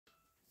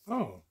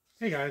Oh,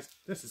 hey guys,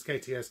 this is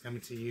KTS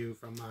coming to you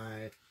from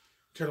my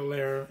turtle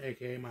lair,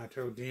 aka my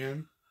turtle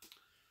den.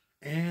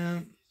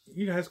 And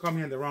you guys called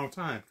me at the wrong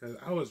time because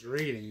I was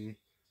reading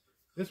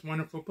this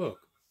wonderful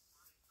book.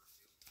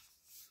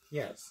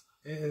 Yes,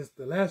 it is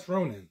The Last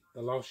Ronin,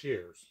 The Lost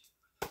Years.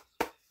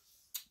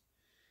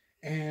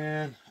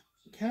 And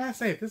can I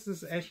say, this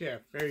is actually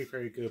a very,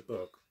 very good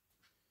book.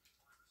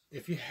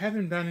 If you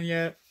haven't done it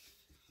yet,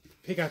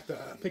 pick up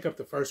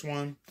the first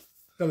one,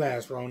 The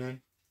Last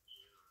Ronin.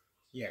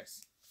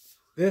 Yes,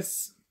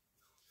 this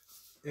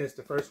is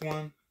the first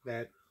one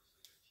that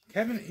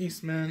Kevin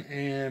Eastman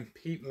and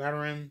Pete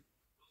Laturin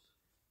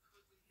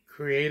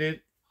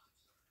created,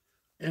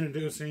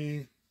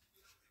 introducing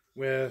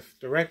with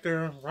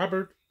director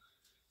Robert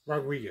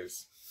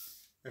Rodriguez.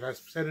 If I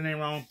said the name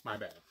wrong, my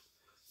bad.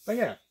 But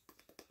yeah,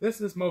 this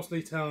is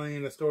mostly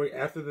telling the story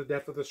after the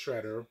death of the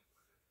Shredder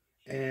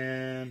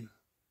and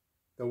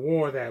the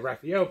war that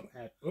Raphael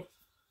had. Oops,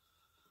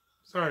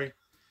 sorry,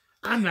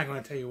 I'm not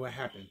going to tell you what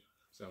happened.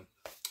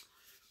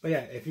 But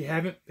yeah, if you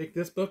haven't picked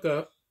this book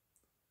up,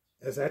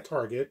 it's at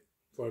Target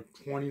for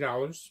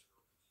 $20.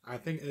 I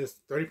think it's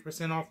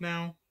 30% off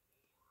now.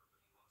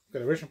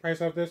 The original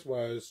price of this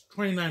was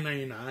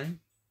 $29.99.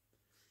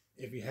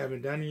 If you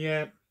haven't done it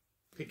yet,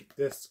 pick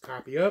this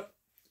copy up.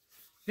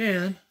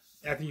 Then,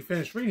 after you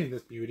finish reading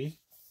this beauty,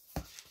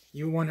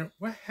 you wonder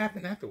what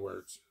happened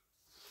afterwards.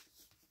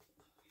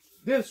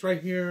 This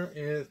right here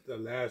is The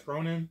Last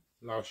Ronin,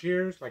 Lost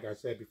Years, like I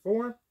said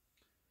before.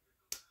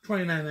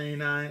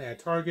 $29.99 at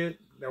Target.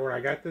 That's where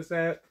I got this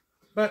at.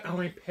 But I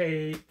only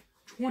paid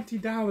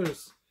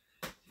 $20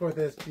 for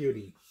this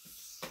beauty.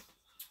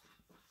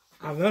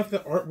 I love the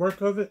artwork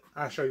of it.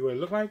 I'll show you what it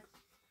looks like.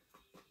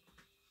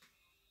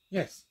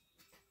 Yes.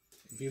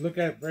 If you look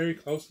at it very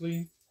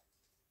closely,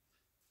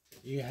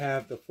 you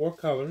have the 4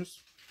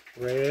 colors.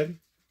 Red,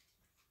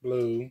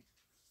 blue,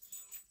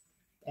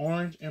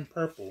 orange, and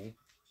purple.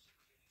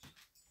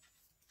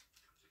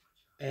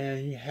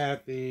 And you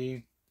have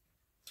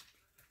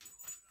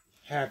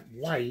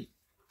white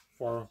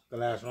for The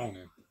Last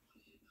Ronin.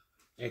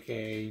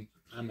 AKA,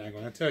 I'm not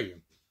going to tell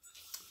you.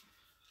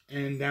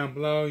 And down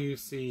below you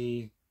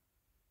see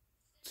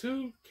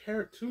two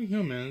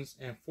humans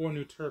and 4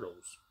 new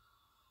turtles.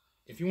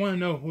 If you want to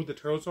know who the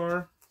turtles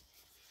are,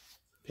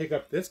 pick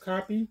up this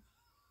copy,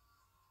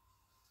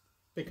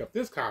 pick up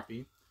this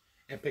copy,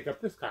 and pick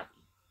up this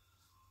copy.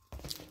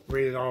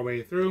 Read it all the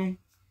way through.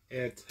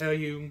 It'll tell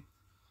you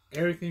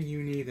everything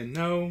you need to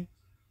know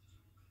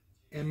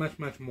and much,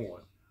 much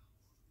more.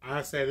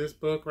 I say this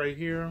book right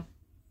here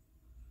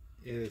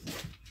is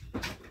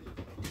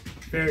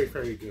very,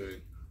 very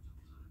good.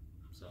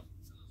 So,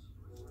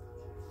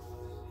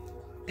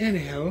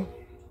 anyhow,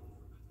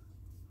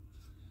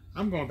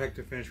 I'm going back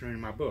to finish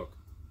reading my book.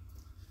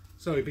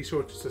 So be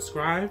sure to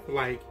subscribe,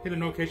 like, hit the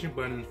notification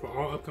buttons for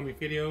all upcoming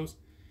videos,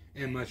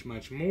 and much,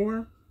 much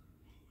more.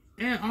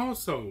 And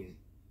also,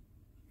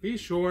 be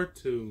sure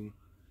to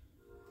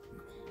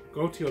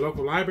go to your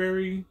local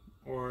library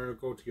or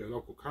go to your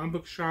local comic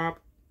book shop.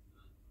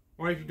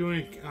 Or if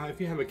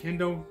you have a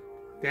Kindle,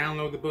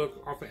 download the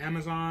book off of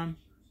Amazon.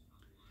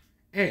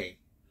 Hey,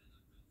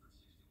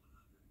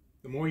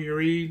 the more you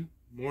read,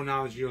 more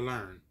knowledge you'll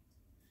learn.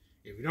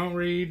 If you don't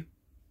read,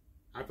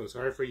 I feel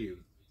sorry for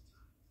you.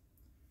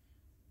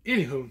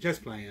 Anywho,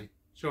 just playing.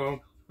 So,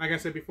 like I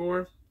said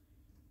before,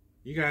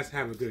 you guys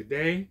have a good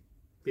day.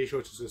 Be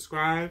sure to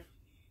subscribe.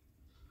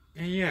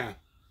 And yeah,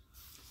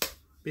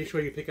 be sure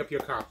you pick up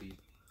your copy.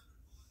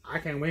 I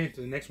can't wait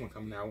until the next one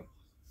comes out.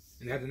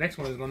 And the next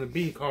one is going to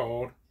be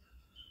called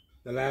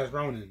The Last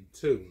Ronin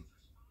 2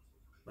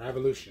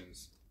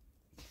 Revolutions.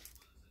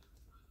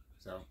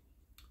 So,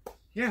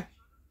 yeah.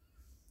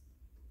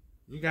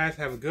 You guys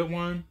have a good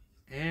one.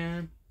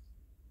 And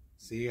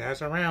see you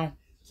guys around.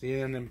 See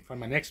you for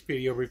my next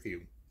video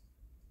review.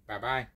 Bye-bye.